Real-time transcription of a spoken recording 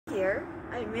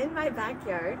I'm in my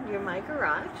backyard near my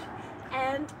garage,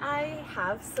 and I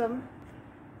have some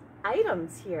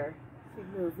items here. If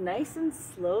we move nice and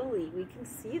slowly, we can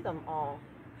see them all.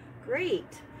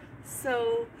 Great.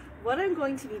 So what I'm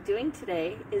going to be doing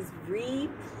today is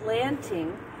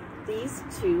replanting these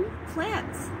two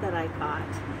plants that I got.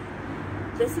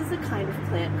 This is a kind of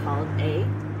plant called a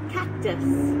cactus.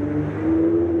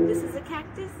 This is a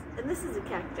cactus and this is a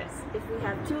cactus. If we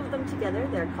have two of them together,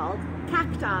 they're called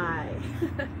cacti.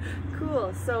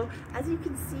 Cool. So as you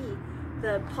can see,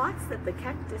 the pots that the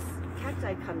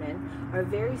cacti come in are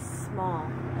very small.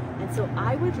 And so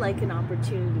I would like an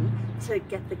opportunity to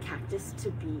get the cactus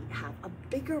to have a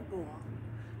bigger bowl.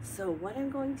 So what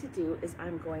I'm going to do is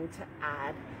I'm going to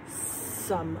add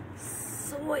some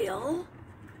soil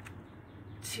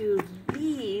to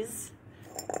these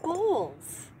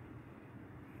bowls.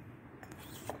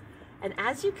 And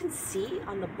as you can see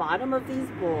on the bottom of these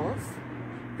bowls,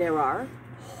 there are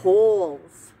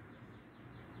holes.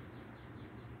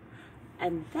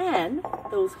 And then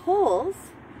those holes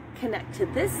connect to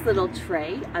this little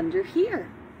tray under here.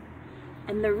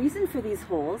 And the reason for these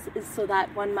holes is so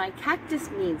that when my cactus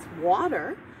needs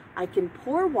water, I can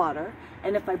pour water,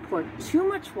 and if I pour too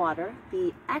much water,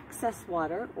 the excess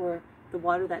water or the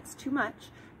water that's too much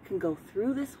can go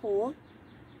through this hole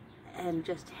and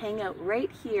just hang out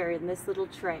right here in this little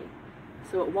tray,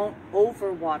 so it won't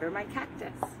overwater my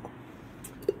cactus.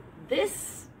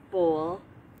 This bowl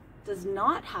does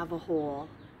not have a hole.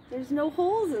 There's no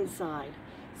holes inside.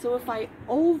 So if I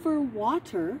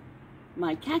overwater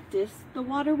my cactus, the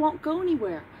water won't go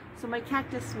anywhere. So my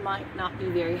cactus might not be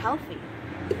very healthy.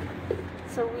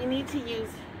 So we need to use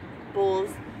bowls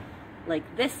like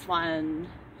this one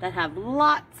that have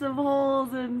lots of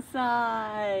holes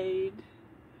inside.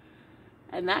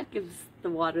 And that gives the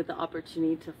water the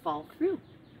opportunity to fall through,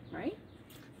 right?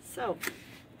 So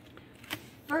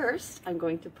first I'm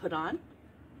going to put on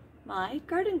my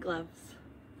garden gloves.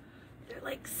 They're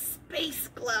like space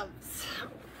gloves.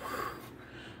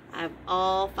 I have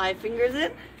all 5 fingers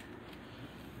in.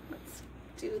 Let's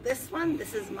do this one.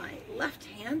 This is my left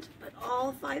hand, but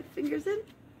all 5 fingers in.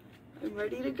 I'm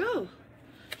ready to go.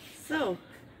 So,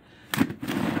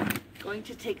 going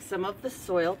to take some of the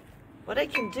soil. What I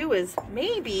can do is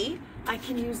maybe I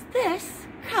can use this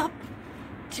cup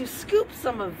to scoop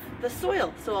some of the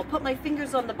soil. So I'll put my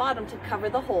fingers on the bottom to cover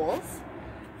the holes,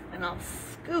 and I'll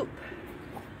scoop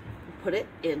and put it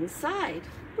inside.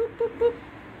 Boop, boop, boop.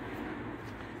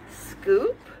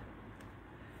 Scoop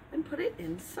and put it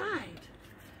inside.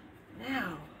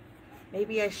 Now,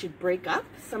 maybe I should break up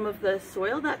some of the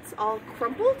soil that's all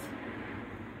crumpled.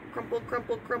 Crumple,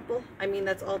 crumple, crumple. I mean,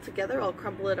 that's all together. I'll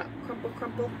crumple it up. Crumple,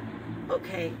 crumple.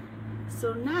 Okay,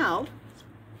 so now,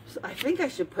 I think I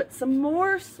should put some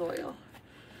more soil.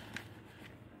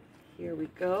 Here we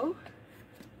go.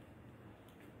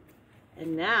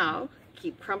 And now,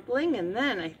 keep crumpling, and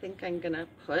then I think I'm gonna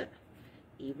put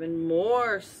even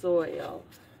more soil.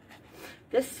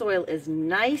 This soil is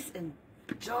nice and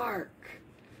dark.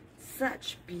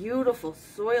 Such beautiful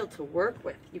soil to work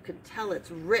with. You can tell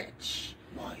it's rich.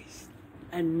 Moist.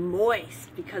 And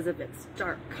moist because of its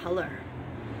dark color.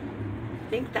 I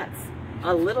think that's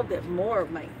a little bit more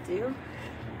might do.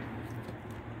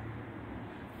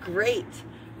 Great.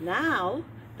 Now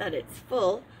that it's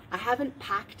full, I haven't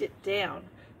packed it down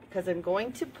because I'm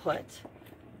going to put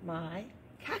my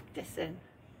cactus in.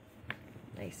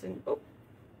 Nice and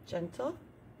gentle.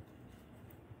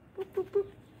 Boop, boop, boop.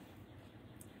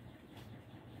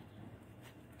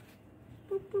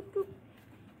 Boop, boop, boop.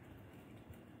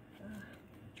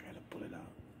 Try to pull it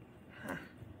out. Huh.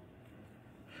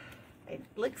 It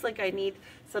looks like I need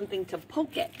something to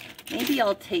poke it. Maybe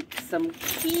I'll take some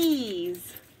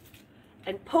keys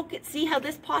and poke it. See how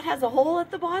this pot has a hole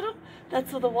at the bottom?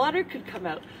 That's so the water could come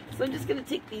out. So I'm just going to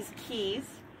take these keys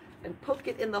and poke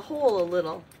it in the hole a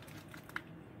little.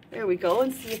 There we go,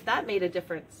 and see if that made a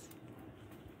difference.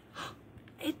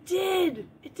 It did!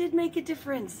 It did make a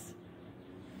difference.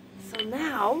 So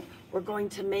now we're going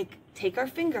to take our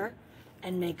finger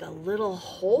and make a little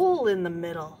hole in the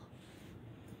middle.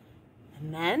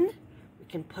 And then we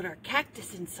can put our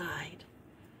cactus inside,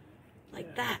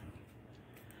 like that.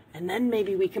 And then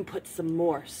maybe we can put some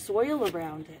more soil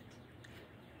around it.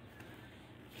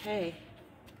 Okay.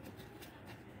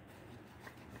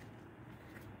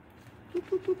 Boop,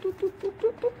 boop, boop, boop, boop, boop,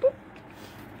 boop, boop, boop.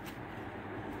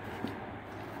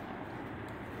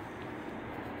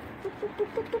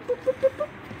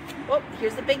 Oh,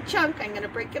 here's a big chunk. I'm going to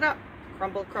break it up.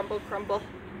 Crumble, crumble, crumble.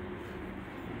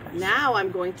 Now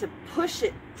I'm going to push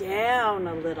it down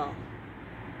a little.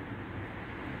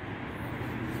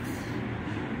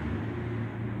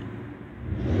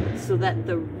 so that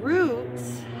the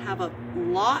roots have a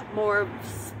lot more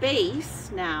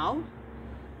space now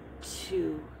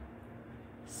to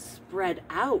spread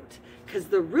out, because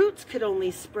the roots could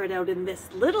only spread out in this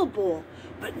little bowl,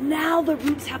 but now the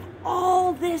roots have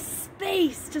all this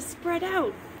space to spread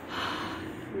out.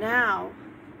 Now,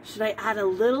 should I add a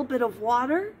little bit of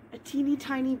water? A teeny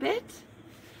tiny bit?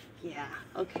 Yeah,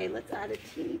 okay, let's add a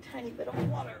teeny tiny bit of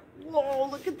water. Whoa,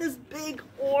 look at this big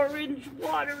orange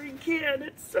watering can.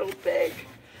 It's so big.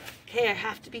 Okay, I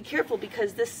have to be careful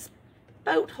because this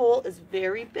spout hole is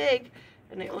very big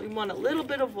and I only want a little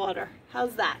bit of water.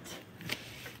 How's that?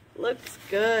 Looks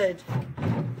good.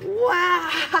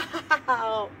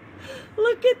 Wow,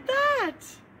 look at that.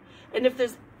 And if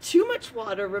there's too much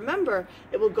water, remember,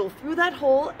 it will go through that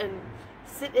hole and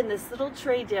sit in this little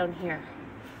tray down here.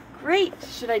 Great,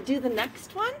 should I do the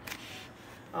next one?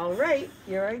 All right,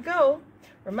 here I go.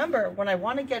 Remember, when I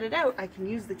want to get it out, I can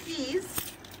use the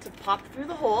keys to pop through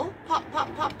the hole. Pop,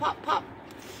 pop, pop, pop, pop.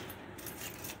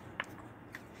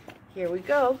 Here we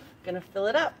go, gonna fill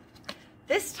it up.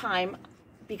 This time,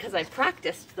 because I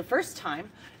practiced the first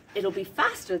time, it'll be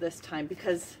faster this time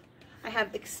because I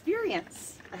have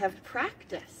experience. I have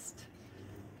practiced.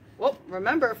 Well,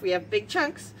 remember, if we have big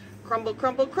chunks, crumble,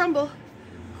 crumble, crumble,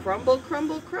 crumble,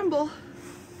 crumble, crumble,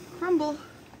 crumble.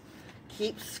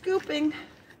 Keep scooping.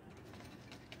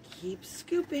 Keep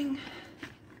scooping.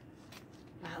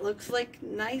 That looks like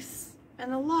nice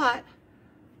and a lot.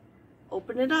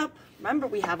 Open it up. Remember,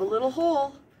 we have a little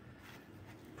hole.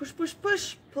 Push, push,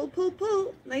 push. Pull, pull,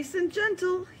 pull. Nice and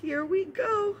gentle. Here we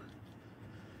go.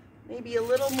 Maybe a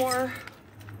little more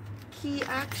key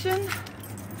action.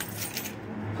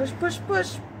 Push, push,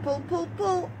 push. Pull, pull,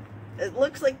 pull. It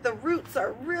looks like the roots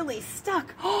are really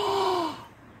stuck. Oh,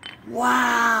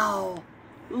 wow.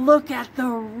 Look at the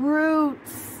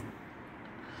roots.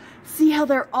 See how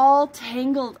they're all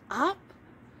tangled up?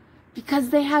 Because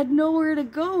they had nowhere to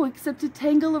go except to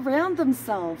tangle around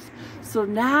themselves. So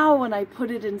now when I put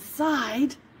it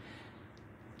inside,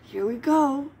 here we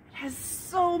go. It has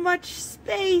so much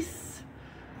space.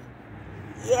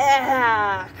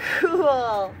 Yeah,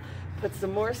 cool. Put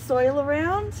some more soil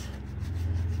around.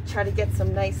 Try to get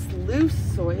some nice loose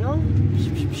soil.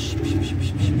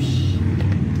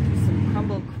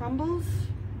 Some crumbles.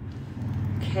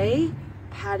 Okay,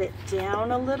 pat it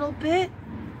down a little bit.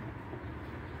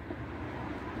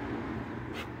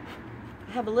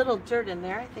 I have a little dirt in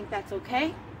there. I think that's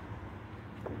okay.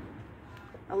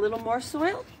 A little more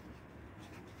soil.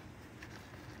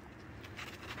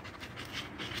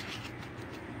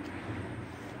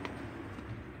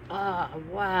 Ah,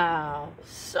 wow.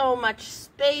 So much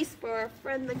space for our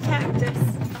friend the cactus.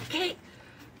 Okay,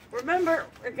 remember,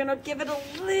 we're gonna give it a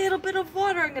little bit of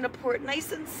water. I'm gonna pour it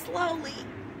nice and slowly.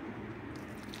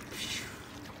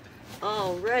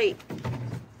 All right.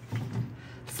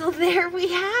 So there we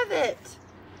have it.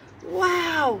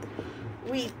 Wow.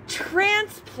 We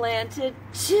transplanted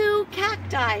 2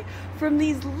 cacti from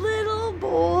these little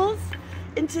bowls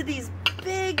into these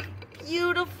big,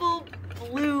 beautiful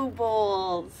blue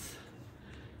bowls.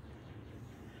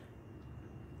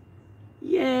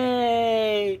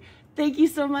 Yay! Thank you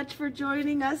so much for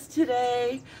joining us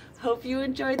today. Hope you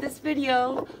enjoyed this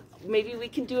video. Maybe we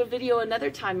can do a video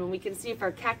another time and we can see if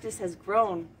our cactus has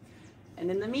grown. And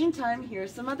in the meantime,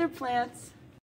 here's some other plants.